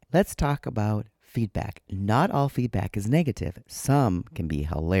Let's talk about feedback. Not all feedback is negative. Some can be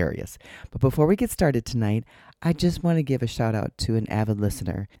hilarious. But before we get started tonight, I just want to give a shout out to an avid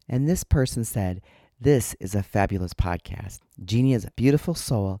listener. And this person said, "This is a fabulous podcast. Jeannie is a beautiful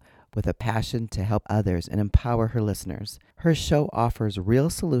soul with a passion to help others and empower her listeners. Her show offers real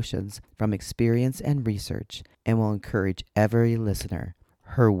solutions from experience and research and will encourage every listener.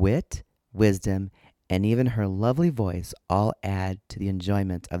 Her wit, wisdom, and even her lovely voice all add to the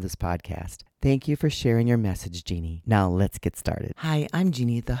enjoyment of this podcast. Thank you for sharing your message, Jeannie. Now let's get started." Hi, I'm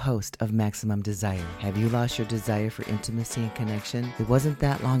Jeannie, the host of Maximum Desire. Have you lost your desire for intimacy and connection? It wasn't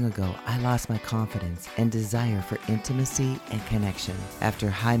that long ago I lost my confidence and desire for intimacy and connection. After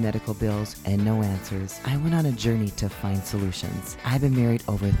high medical bills and no answers, I went on a journey to find solutions. I've been married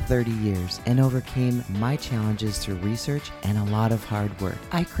over 30 years and overcame my challenges through research and a lot of hard work.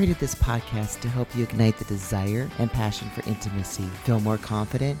 I created this podcast to help you ignite the desire and passion for intimacy, feel more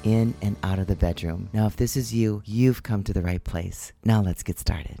confident in and out of the bedroom. Now, if this is you, you've come to the right place. Now let's get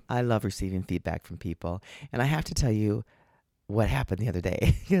started. I love receiving feedback from people, and I have to tell you what happened the other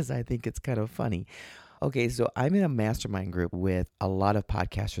day because I think it's kind of funny. Okay, so I'm in a mastermind group with a lot of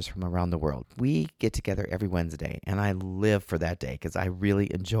podcasters from around the world. We get together every Wednesday, and I live for that day because I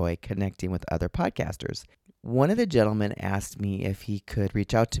really enjoy connecting with other podcasters. One of the gentlemen asked me if he could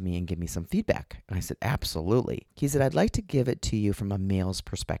reach out to me and give me some feedback. And I said, absolutely. He said, "I'd like to give it to you from a male's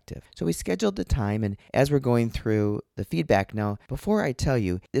perspective." So we scheduled the time, and as we're going through the feedback, now, before I tell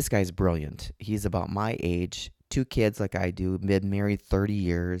you, this guy's brilliant. He's about my age, 2 kids like I do, been married 30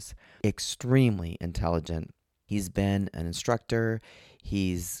 years, extremely intelligent. He's been an instructor.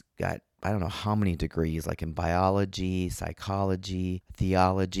 He's got I don't know how many degrees, like in biology, psychology,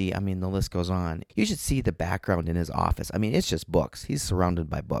 theology. I mean, the list goes on. You should see the background in his office. I mean, it's just books. He's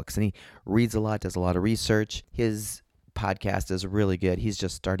surrounded by books, and he reads a lot, does a lot of research. His podcast is really good. He's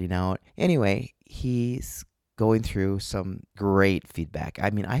just starting out. Anyway, he's going through some great feedback.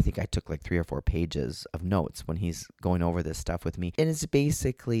 I mean, I think I took like 3 or 4 pages of notes when he's going over this stuff with me. And it's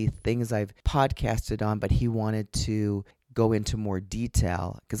basically things I've podcasted on, but he wanted to go into more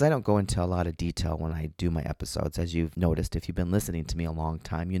detail because I don't go into a lot of detail when I do my episodes. As you've noticed, if you've been listening to me a long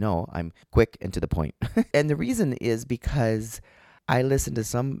time, you know I'm quick and to the point. And the reason is because I listen to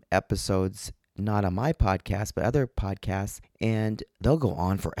some episodes, not on my podcast, but other podcasts, and they'll go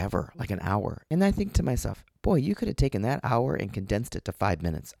on forever, like an hour. And I think to myself, boy, you could have taken that hour and condensed it to 5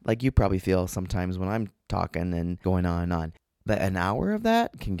 minutes. Like you probably feel sometimes when I'm talking and going on and on. But an hour of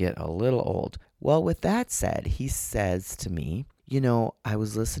that can get a little old. Well, with that said, he says to me, I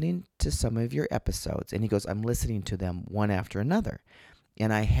was listening to some of your episodes, and he goes, I'm listening to them one after another.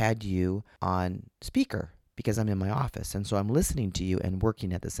 And I had you on speaker because I'm in my office. And so I'm listening to you and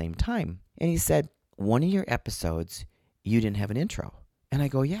working at the same time. And he said, one of your episodes, you didn't have an intro. And I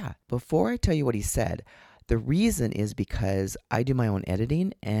go, yeah. Before I tell you what he said, the reason is because I do my own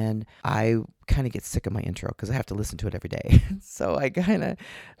editing and I kind of get sick of my intro because I have to listen to it every day. So I kind of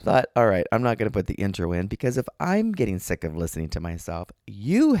thought, all right, I'm not going to put the intro in because if I'm getting sick of listening to myself,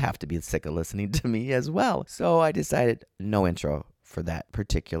 you have to be sick of listening to me as well. So I decided no intro for that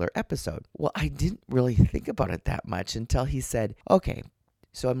particular episode. Well, I didn't really think about it that much until he said, okay,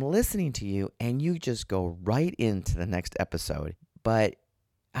 so I'm listening to you and you just go right into the next episode, but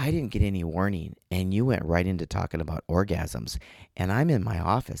I didn't get any warning, and you went right into talking about orgasms, and I'm in my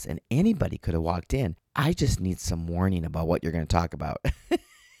office, and anybody could have walked in. I just need some warning about what you're going to talk about.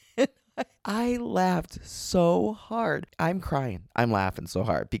 I laughed so hard. I'm crying. I'm laughing so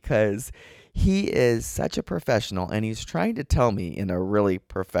hard because he is such a professional, and he's trying to tell me in a really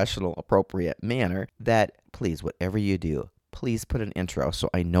professional, appropriate manner that, please, whatever you do, please put an intro so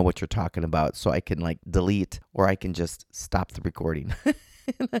I know what you're talking about so I can delete or I can just stop the recording.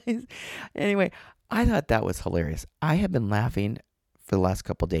 Anyway, I thought that was hilarious. I have been laughing for the last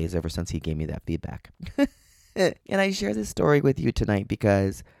couple of days ever since he gave me that feedback. And I share this story with you tonight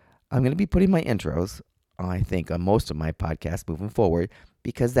because I'm going to be putting my intros, I think, on most of my podcasts moving forward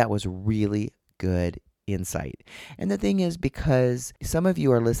because that was really good insight. And the thing is, because some of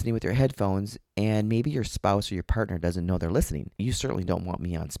you are listening with your headphones and maybe your spouse or your partner doesn't know they're listening. You certainly don't want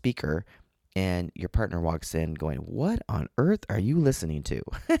me on speaker and your partner walks in going, what on earth are you listening to?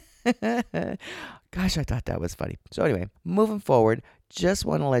 Gosh, I thought that was funny. So anyway, moving forward, just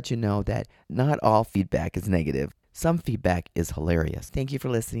want to let you know that not all feedback is negative. Some feedback is hilarious. Thank you for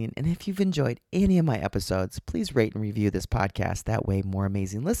listening. And if you've enjoyed any of my episodes, please rate and review this podcast. That way, more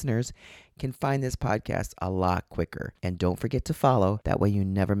amazing listeners can find this podcast a lot quicker. And don't forget to follow. That way, you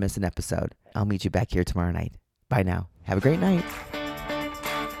never miss an episode. I'll meet you back here tomorrow night. Bye now. Have a great night.